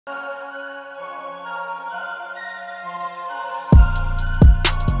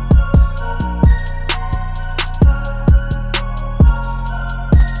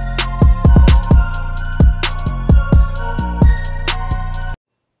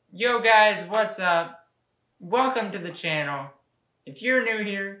Yo guys, what's up? Welcome to the channel. If you're new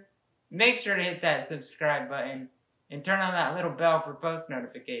here, make sure to hit that subscribe button and turn on that little bell for post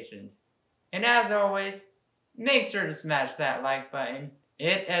notifications. And as always, make sure to smash that like button.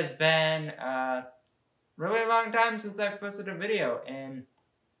 It has been a really long time since I've posted a video, and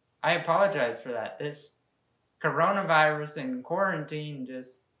I apologize for that. This coronavirus and quarantine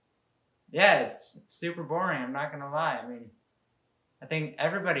it's super boring, I'm not gonna lie. I think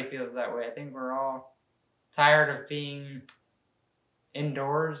everybody feels that way. I think we're all tired of being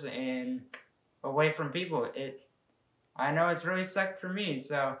indoors and away from people. I know it's really sucked for me,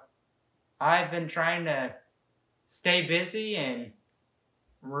 so I've been trying to stay busy and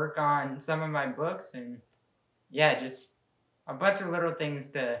work on some of my books and just a bunch of little things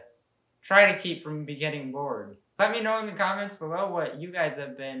to try to keep from getting bored. Let me know in the comments below what you guys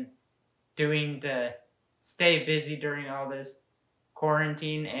have been doing to stay busy during all this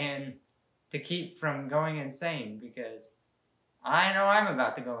quarantine and to keep from going insane, because I know I'm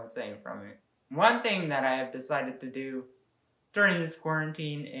about to go insane from it. One thing that I have decided to do during this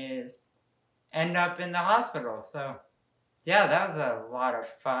quarantine is end up in the hospital. So yeah, that was a lot of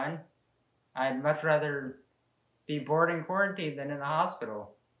fun. I'd much rather be bored in quarantine than in the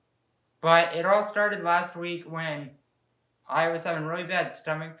hospital. But it all started last week when I was having really bad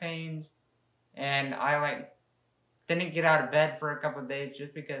stomach pains, and I didn't get out of bed for a couple of days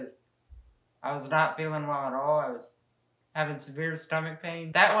just because I was not feeling well at all. I was having severe stomach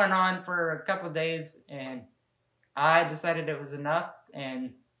pain. That went on for a couple of days, and I decided it was enough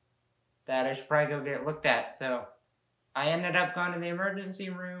and that I should probably go get looked at. So I ended up going to the emergency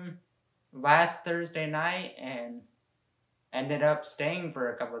room last Thursday night and ended up staying for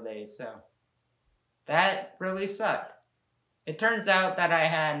a couple of days. So that really sucked. It turns out that I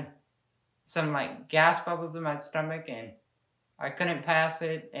had some gas bubbles in my stomach and I couldn't pass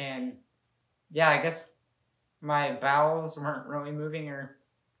it, and I guess my bowels weren't really moving or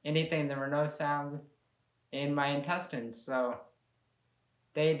anything. There were no sound in my intestines, so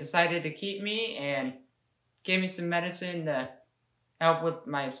they decided to keep me and gave me some medicine to help with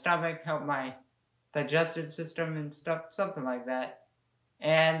my stomach, help my digestive system and stuff, something like that.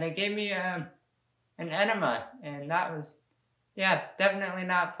 And they gave me an enema, and that was definitely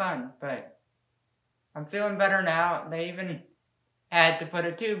not fun, but I'm feeling better now. They even had to put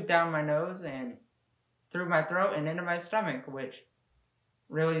a tube down my nose and through my throat and into my stomach, which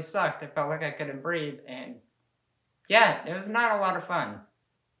really sucked. I felt like I couldn't breathe, and it was not a lot of fun.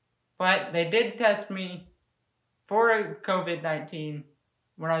 But they did test me for COVID-19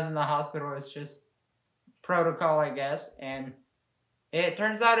 when I was in the hospital. It's just protocol, I guess, and it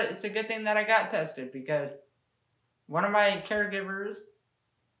turns out it's a good thing that I got tested, because one of my caregivers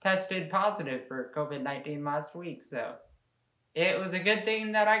tested positive for COVID-19 last week, so it was a good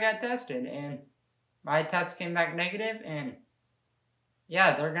thing that I got tested, and my test came back negative, and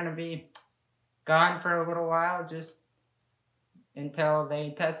they're gonna be gone for a little while, just until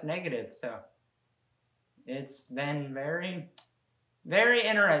they test negative. So it's been very, very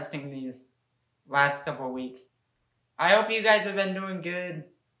interesting these last couple of weeks. I hope you guys have been doing good.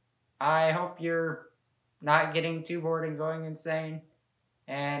 I hope you're not getting too bored and going insane.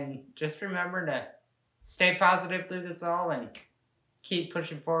 And just remember to stay positive through this all and keep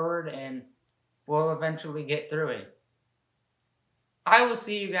pushing forward, and we'll eventually get through it. I will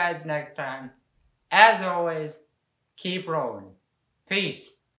see you guys next time. As always, keep rolling.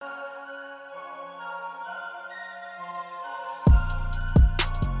 Peace.